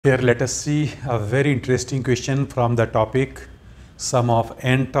Here let us see a very interesting question from the topic sum of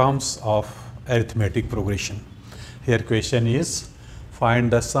n terms of arithmetic progression. Here question is find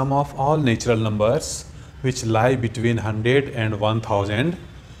the sum of all natural numbers which lie between 100 and 1000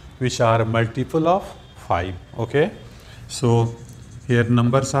 which are multiple of 5. Okay, so here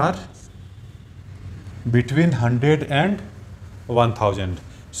numbers are between 100 and 1000.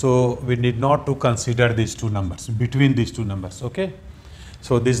 So we need not to consider these two numbers, between these two numbers. Okay,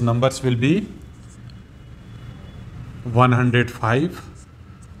 so these numbers will be 105,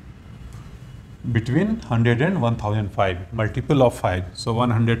 between 100 and 1005, multiple of 5. So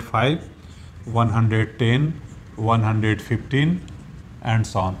 105, 110, 115 and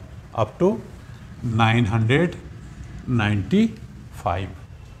so on up to 995.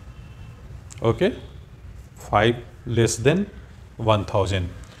 Okay, 5 less than 1000,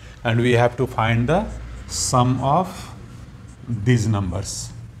 and we have to find the sum of these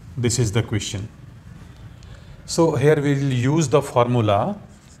numbers. This is the question. So here we will use the formula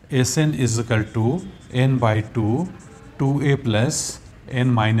Sn is equal to n by 2 2a plus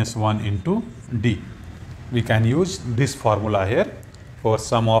n minus 1 into d. We can use this formula here for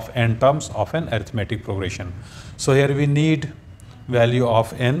sum of n terms of an arithmetic progression. So here we need value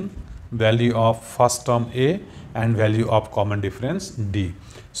of n, value of first term a and value of common difference d.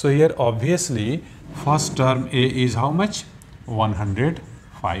 So here obviously first term a is how much?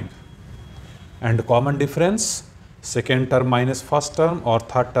 105, and common difference second term minus first term or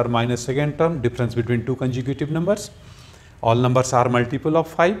third term minus second term, difference between two consecutive numbers. All numbers are multiple of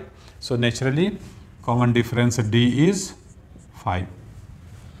 5, so naturally common difference d is 5.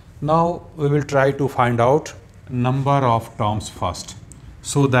 Now we will try to find out number of terms first,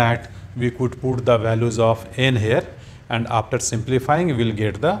 so that we could put the values of n here, and after simplifying we will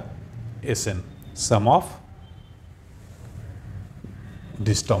get the Sn, sum of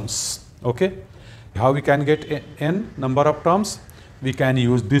these terms. Okay, how we can get n number of terms? We can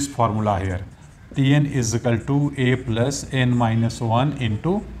use this formula here. Tn is equal to a plus n minus 1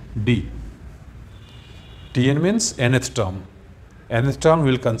 into d. Tn means nth term. Nth term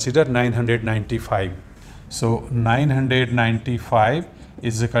will consider 995. So 995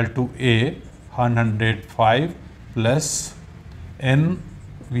 is equal to a 105 plus n,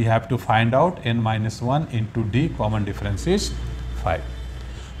 we have to find out n minus 1 into d, common difference is 5.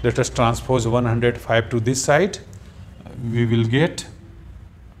 Let us transpose 105 to this side. We will get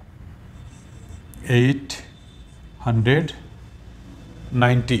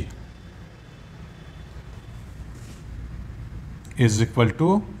 890 is equal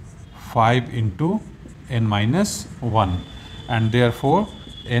to 5 into n minus 1, and therefore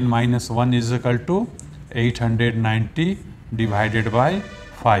n minus 1 is equal to 890 divided by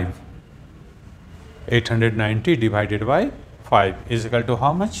 5. 890 divided by 5 is equal to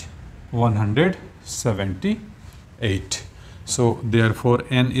how much? 178. So therefore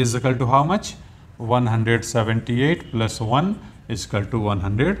n is equal to how much? 178 plus 1 is equal to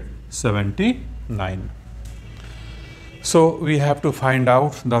 179. So we have to find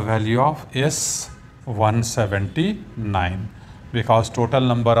out the value of S179, because total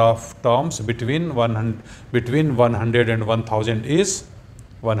number of terms between 100 and 1000 is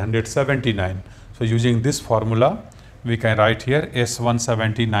 179. So using this formula we can write here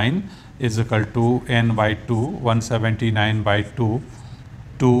S179 is equal to n by 2, 179 by 2,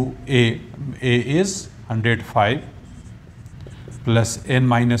 2a, a is 105 plus n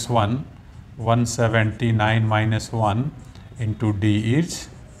minus 1, 179 minus 1 into d is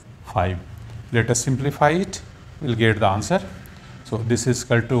 5. Let us simplify it, we will get the answer. So this is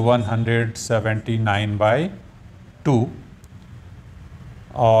equal to 179 by 2,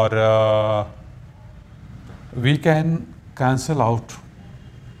 or we can cancel out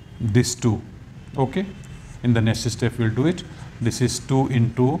this 2. Okay, in the next step we will do it. This is 2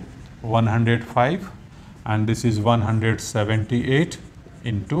 into 105 and this is 178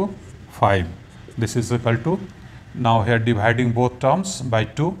 into 5. This is equal to, now here dividing both terms by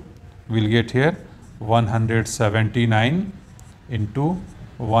 2, we will get here 179 into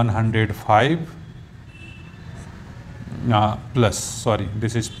 105 plus, sorry,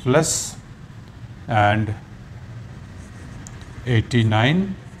 this is plus, and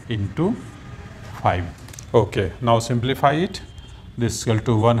 89 into 5. Okay, now simplify it. This is equal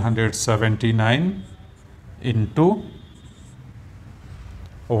to 179 into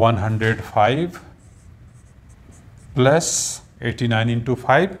 105 plus 89 into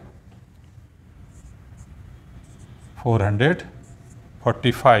 5,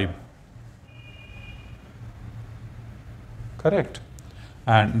 445. Correct.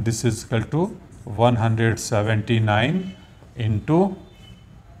 And this is equal to 179 into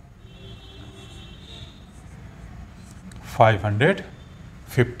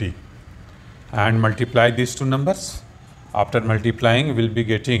 550 and multiply these two numbers. After multiplying, we'll be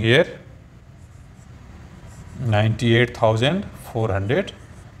getting here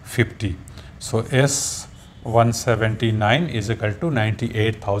 98,450. So S179 is equal to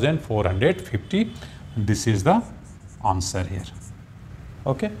 98,450. This is the answer here.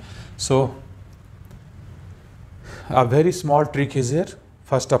 Okay. So a very small trick is here.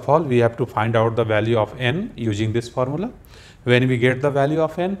 First of all, we have to find out the value of n using this formula. When we get the value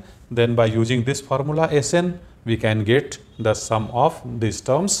of n, then by using this formula Sn, we can get the sum of these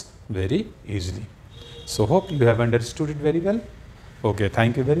terms very easily. So hope you have understood it very well. Okay,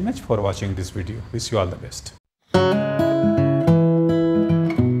 thank you very much for watching this video. Wish you all the best.